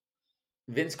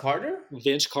 Vince Carter.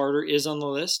 Vince Carter is on the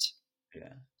list.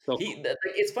 Yeah. So Like,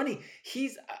 it's funny.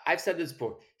 I've said this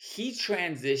before. He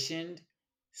transitioned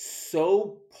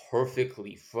so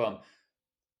perfectly from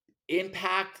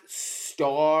impact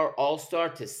star, all-star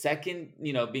to second,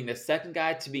 being the second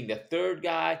guy to being the third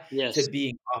guy to yes,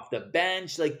 being off the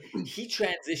bench. Like, he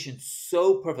transitioned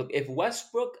so perfect. If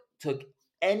Westbrook took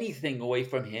anything away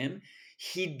from him,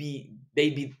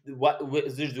 what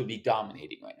Wizards would be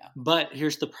dominating right now. but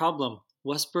here's the problem: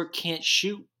 Westbrook can't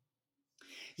shoot.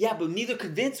 Yeah, but neither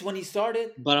could Vince when he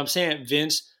started. But I'm saying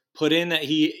Vince put in that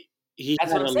he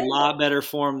That's had what I'm a saying. lot better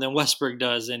form than Westbrook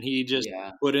does, and he just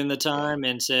Yeah. put in the time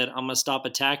and said, "I'm gonna stop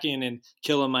attacking and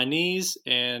killing my knees."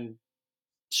 And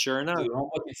sure enough, Dude,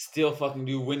 homeboy can still fucking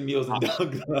do windmills and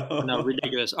dunk. no,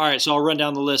 ridiculous. All right, so I'll run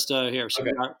down the list here. So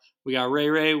Okay. we got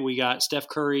Ray, we got Steph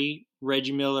Curry,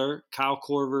 Reggie Miller, Kyle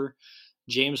Korver,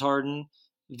 James Harden,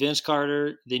 Vince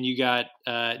Carter. Then you got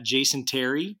Jason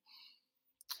Terry.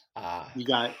 You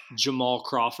got Jamal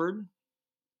Crawford,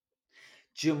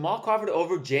 Jamal Crawford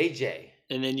over JJ.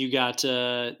 and then you got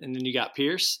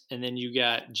Pierce, and then you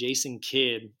got Jason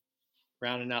Kidd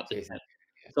rounding out the Jason.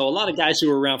 10. So a lot of guys who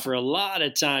were around for a lot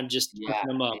of time just Yeah, picking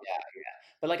them up. yeah.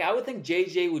 But like, I would think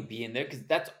JJ would be in there because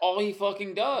that's all he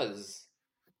fucking does.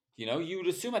 You would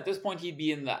assume at this point he'd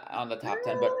be on the top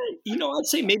 10. But I'd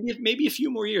say maybe a few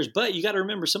more years, but you got to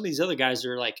remember some of these other guys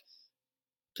are like,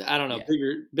 I don't know,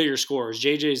 yeah, bigger scorers.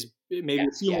 JJ's maybe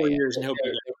a few more years and he'll be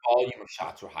their volume of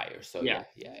shots were higher. So Yeah.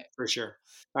 yeah. for sure.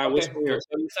 All right, what's Okay, yours?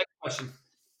 so your second question.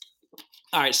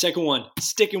 All right, second one.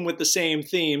 Sticking with the same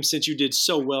theme since you did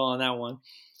so well on that one.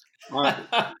 All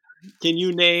right. Can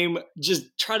you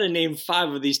try to name 5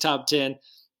 of these top 10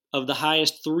 of the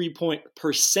highest 3-point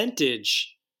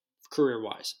percentage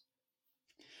career-wise?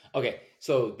 Okay,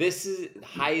 so this is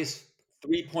highest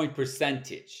 3-point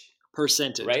percentage.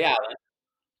 Percentage. Ray Allen.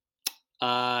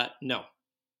 No.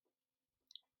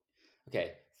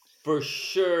 Okay, for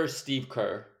sure Steve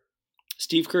Kerr.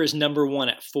 Steve Kerr is number 1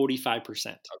 at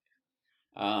 45%.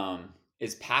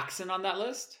 Is Paxson on that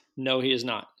list? No, he is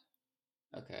not.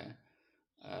 Okay.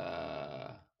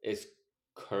 Is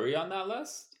Curry on that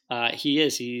list? He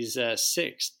is. He's 6th.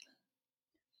 Is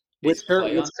With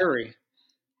Clay on Curry.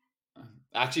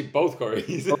 Actually, both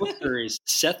Currys. Both Currys.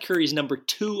 Seth Curry's number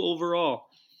 2 overall.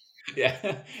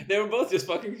 Yeah, they were both just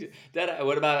fucking dead.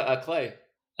 What about Clay?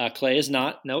 Clay is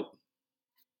not. Nope.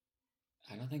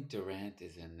 I don't think Durant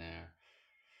is in there.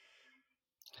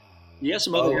 You got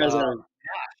some other guys that are.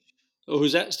 Oh,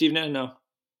 who's that? Steve Nash? No.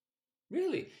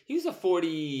 Really? He was a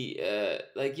 40,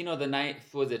 the night,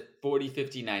 was it 40,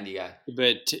 50, 90 guy?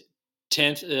 But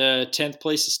 10th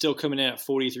place is still coming in at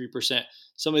 43%.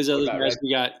 Some of these other guys,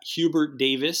 we got Hubert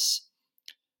Davis,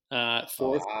 4th.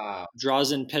 Wow.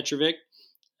 Drazen Petrovic.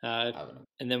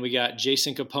 And then we got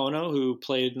Jason Kapono, who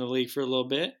played in the league for a little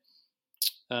bit.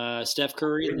 Steph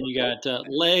Curry. And then you got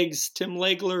Tim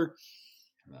Legler.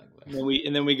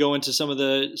 And then we go into some of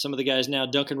the guys now: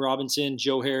 Duncan Robinson,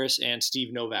 Joe Harris, and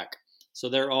Steve Novak. So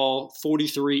they're all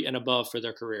 43 and above for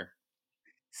their career.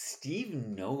 Steve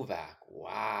Novak,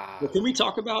 wow. Well, can we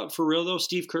talk about, for real though,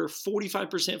 Steve Kerr,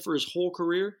 45% for his whole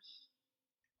career?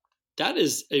 That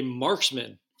is a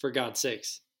marksman, for God's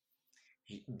sakes.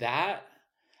 That,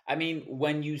 I mean,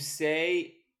 when you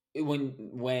say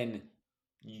when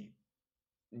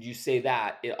you say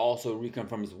that, it also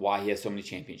reconfirms why he has so many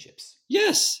championships.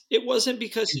 Yes, it wasn't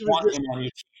because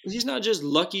he's not just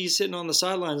lucky sitting on the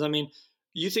sidelines. I mean,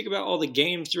 you think about all the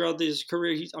games throughout his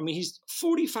career. He's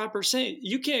 45%.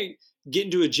 You can't get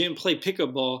into a gym, play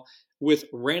pickup ball with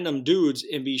random dudes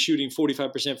and be shooting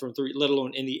 45% from 3, let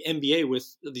alone in the NBA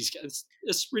with these guys.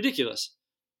 It's ridiculous.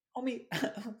 I mean,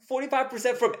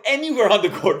 45% from anywhere on the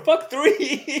court. Fuck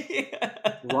 3.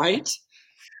 Right?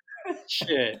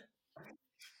 Shit.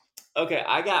 Okay,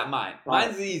 I got mine.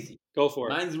 Mine's easy. Go for it.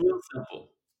 Mine's real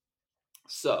simple.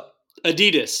 So,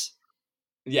 Adidas.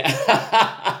 Yeah.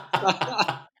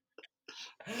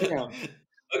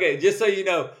 Okay, just so you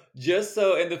know, just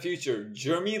so in the future,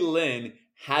 Jeremy Lin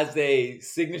has a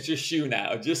signature shoe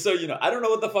now. Just so you know, I don't know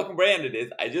what the fucking brand it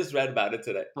is. I just read about it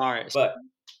today. All right. But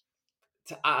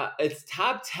it's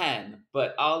top 10,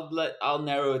 but I'll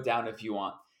narrow it down if you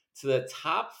want to the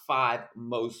top 5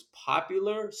 most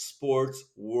popular sports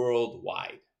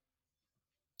worldwide.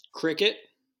 Cricket.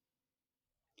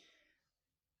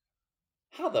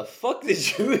 How the fuck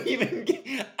did you even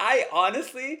get? I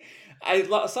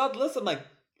saw the list. I'm like,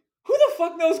 who the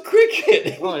fuck knows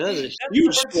cricket? Oh, that is a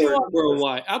huge sport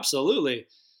worldwide. Absolutely.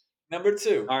 Number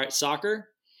 2. All right, soccer.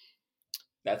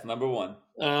 That's number 1.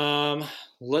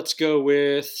 Let's go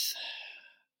with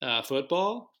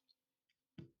football.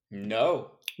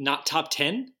 No. Not top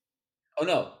 10? Oh,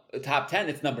 no. Top 10,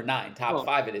 it's number 9. Top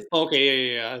 5, it is.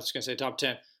 Okay, yeah. I was going to say top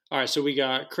 10. All right, so we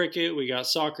got cricket. We got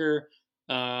soccer.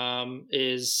 I don't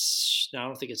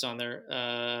think it's on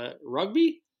there.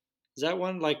 Rugby? Is that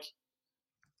one like?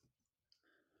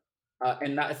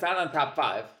 It's not on top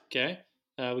 5. Okay.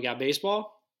 We got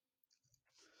baseball.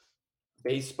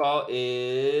 Baseball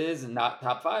is not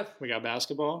top 5. We got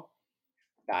basketball.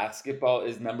 Basketball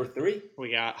is number 3.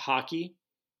 We got hockey.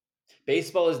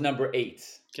 Baseball is number 8.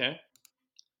 Okay.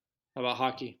 How about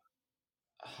hockey?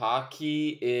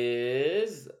 Hockey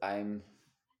is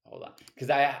hold on, because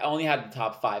I only had the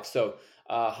top 5. So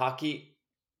hockey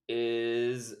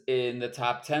is in the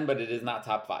top 10, but it is not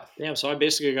top 5. Damn. So I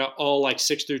basically got all like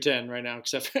 6 through 10 right now,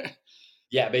 except for.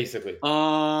 Yeah, basically.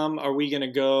 Are we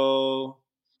gonna go?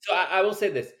 So I will say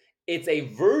this: it's a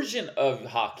version of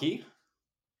hockey.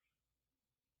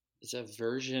 It's a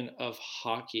version of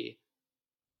hockey.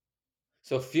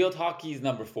 So field hockey is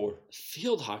number 4.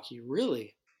 Field hockey,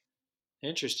 really?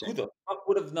 Interesting. Who the fuck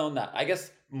would have known that? I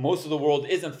guess most of the world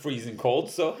isn't freezing cold,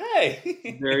 so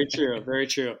hey. Very true. Very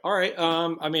true. All right.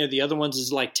 I mean, the other ones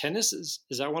is like tennis. Is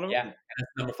that one of them? Yeah,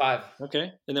 that's number 5.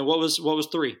 Okay. And then what was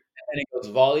 3? And it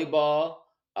goes volleyball,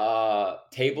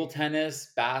 table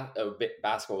tennis,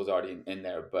 basketball was already in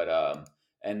there, but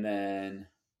and then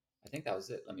I think that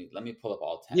was it. Let me pull up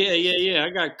all 10. Yeah.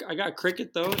 I got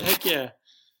cricket though. Heck yeah.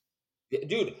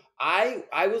 Dude,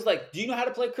 I was like, do you know how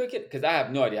to play cricket? Because I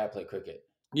have no idea how to play cricket.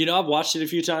 You know, I've watched it a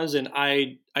few times, and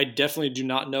I definitely do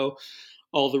not know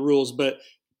all the rules, but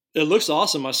it looks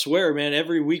awesome. I swear, man.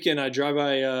 Every weekend I drive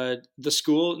by the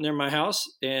school near my house,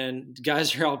 and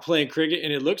guys are all playing cricket,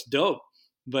 and it looks dope.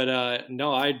 But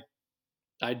no, I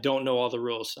don't know all the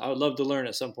rules. I would love to learn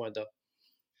at some point, though.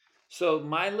 So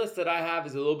my list that I have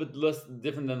is a little bit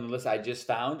different than the list I just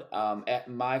found. At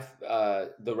my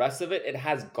the rest of it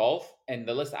has golf, and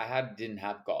the list I had didn't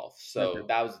have golf. So Okay.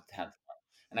 that was the 10th one,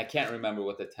 and I can't remember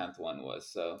what the 10th one was.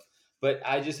 So, but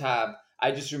I just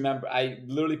remember I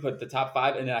literally put the top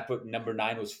 5, and then I put number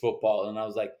 9 was football, and I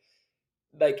was like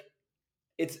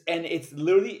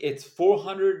it's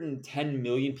 410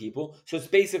 million people, so it's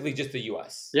basically just the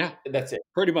U.S. Yeah, That's it.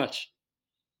 pretty much.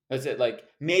 That's it. Like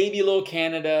maybe a little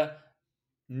Canada,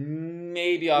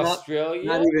 maybe Australia.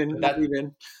 Not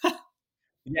even.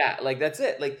 Yeah, like that's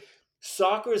it. Like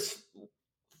soccer is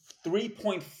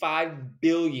 3.5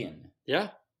 billion.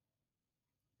 Yeah.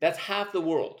 That's half the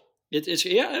world. It's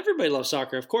everybody loves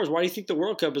soccer, of course. Why do you think the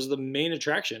World Cup is the main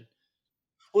attraction?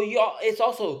 Well, it's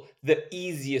also the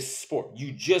easiest sport.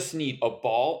 You just need a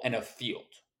ball and a field.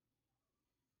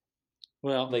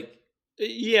 Well, Like,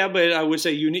 yeah, but I would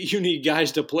say you need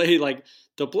guys to play out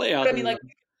but I mean, there. like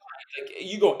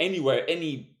you go anywhere,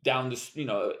 down this,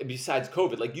 besides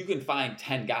COVID, like you can find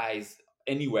 10 guys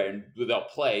anywhere and they'll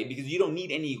play because you don't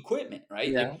need any equipment, right?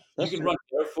 Yeah, Like you that's can true. run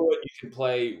barefoot, you can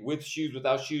play with shoes,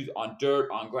 without shoes, on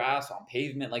dirt, on grass, on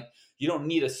pavement. Like you don't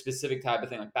need a specific type of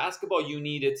thing. Like basketball, you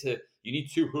need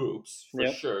 2 hoops for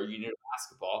Yep. sure. You need a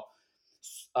basketball.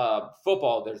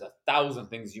 Football, there's 1,000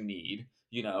 things you need.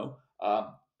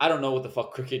 I don't know what the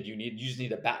fuck cricket you need. You just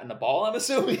need a bat and a ball, I'm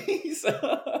assuming.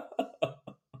 So.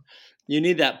 You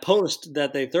need that post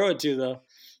that they throw it to, though.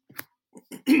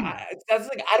 That's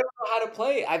like I don't know how to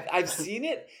play. I've seen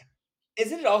it.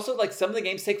 Isn't it also like some of the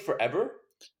games take forever?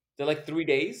 They're like 3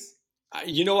 days.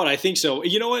 You know what? I think so.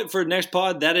 You know what? For next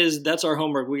pod, that's our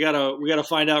homework. We gotta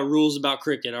find out rules about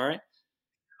cricket. All right.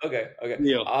 Okay.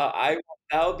 Yeah.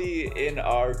 That'll be in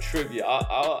our trivia.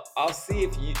 I'll see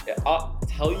if I'll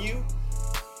tell you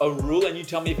a rule and you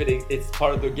tell me if it's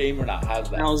part of the game or not. How's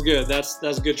that? Sounds good.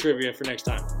 That's good trivia for next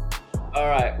time. All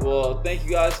right. Well, thank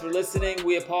you guys for listening.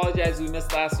 We apologize. We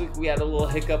missed last week. We had a little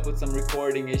hiccup with some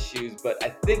recording issues, but I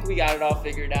think we got it all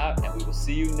figured out, and we will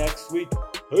see you next week.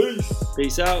 Peace.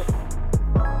 Peace out.